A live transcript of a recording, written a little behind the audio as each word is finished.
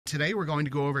Today, we're going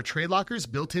to go over Tradelocker's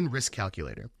built-in risk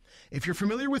calculator. If you're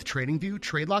familiar with TradingView,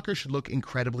 Tradelocker should look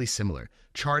incredibly similar.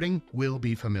 Charting will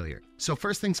be familiar. So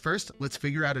first things first, let's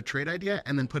figure out a trade idea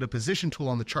and then put a position tool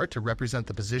on the chart to represent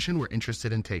the position we're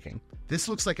interested in taking. This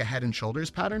looks like a head and shoulders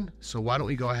pattern, so why don't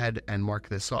we go ahead and mark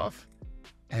this off?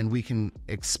 And we can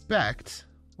expect,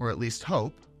 or at least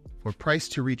hope, for price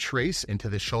to retrace into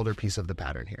the shoulder piece of the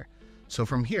pattern here. So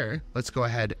from here, let's go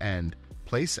ahead and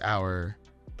place our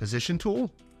position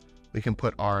tool. We can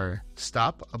put our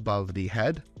stop above the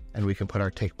head, and we can put our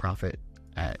take profit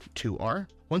at 2R.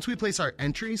 Once we place our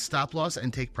entry, stop loss,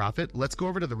 and take profit, let's go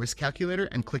over to the risk calculator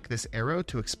and click this arrow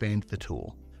to expand the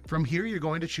tool. From here, you're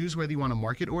going to choose whether you want a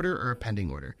market order or a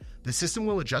pending order. The system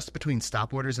will adjust between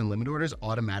stop orders and limit orders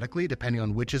automatically depending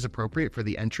on which is appropriate for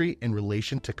the entry in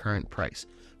relation to current price.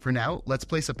 For now, let's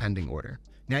place a pending order.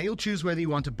 Now you'll choose whether you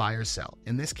want to buy or sell.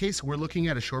 In this case, we're looking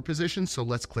at a short position, so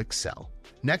let's click sell.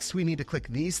 Next, we need to click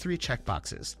these three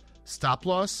checkboxes: stop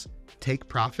loss, take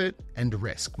profit, and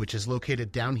risk, which is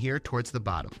located down here towards the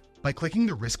bottom. By clicking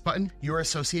the risk button, you're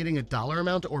associating a dollar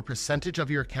amount or percentage of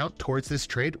your account towards this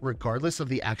trade, regardless of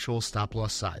the actual stop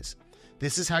loss size.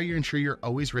 This is how you ensure you're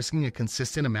always risking a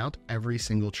consistent amount every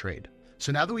single trade.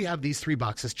 So now that we have these three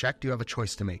boxes checked, you have a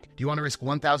choice to make. Do you want to risk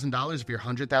 $1,000 of your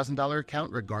 $100,000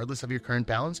 account regardless of your current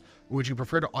balance? Or would you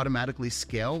prefer to automatically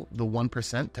scale the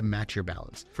 1% to match your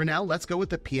balance? For now, let's go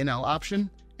with the P&L option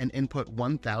and input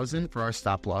 1,000 for our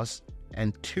stop loss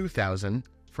and 2,000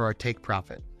 for our take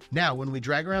profit. Now, when we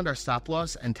drag around our stop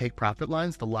loss and take profit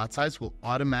lines, the lot size will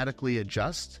automatically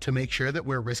adjust to make sure that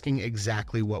we're risking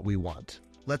exactly what we want.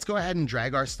 Let's go ahead and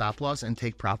drag our stop loss and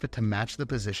take profit to match the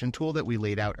position tool that we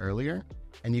laid out earlier.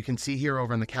 And you can see here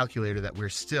over in the calculator that we're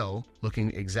still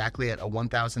looking exactly at a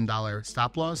 $1,000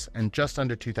 stop loss and just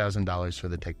under $2,000 for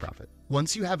the take profit.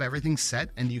 Once you have everything set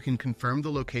and you can confirm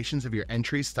the locations of your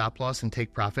entry, stop loss, and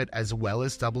take profit, as well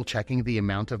as double checking the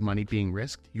amount of money being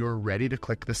risked, you're ready to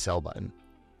click the sell button.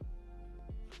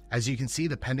 As you can see,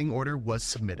 the pending order was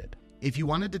submitted. If you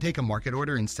wanted to take a market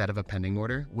order instead of a pending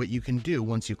order, what you can do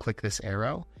once you click this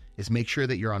arrow is make sure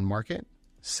that you're on market,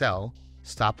 sell,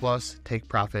 stop loss, take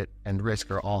profit, and risk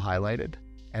are all highlighted.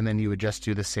 And then you would just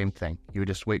do the same thing. You would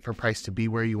just wait for price to be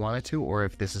where you want it to, or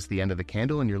if this is the end of the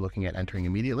candle and you're looking at entering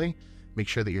immediately, make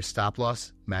sure that your stop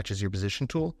loss matches your position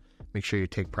tool. Make sure your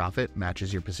take profit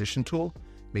matches your position tool.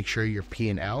 Make sure your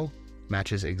P&L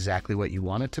matches exactly what you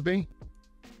want it to be.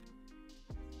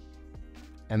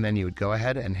 And then you would go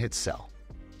ahead and hit sell.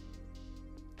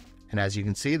 And as you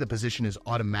can see, the position is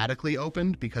automatically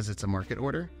opened because it's a market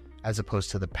order, as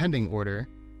opposed to the pending order,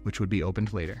 which would be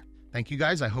opened later. Thank you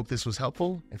guys. I hope this was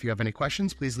helpful. If you have any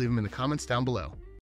questions, please leave them in the comments down below.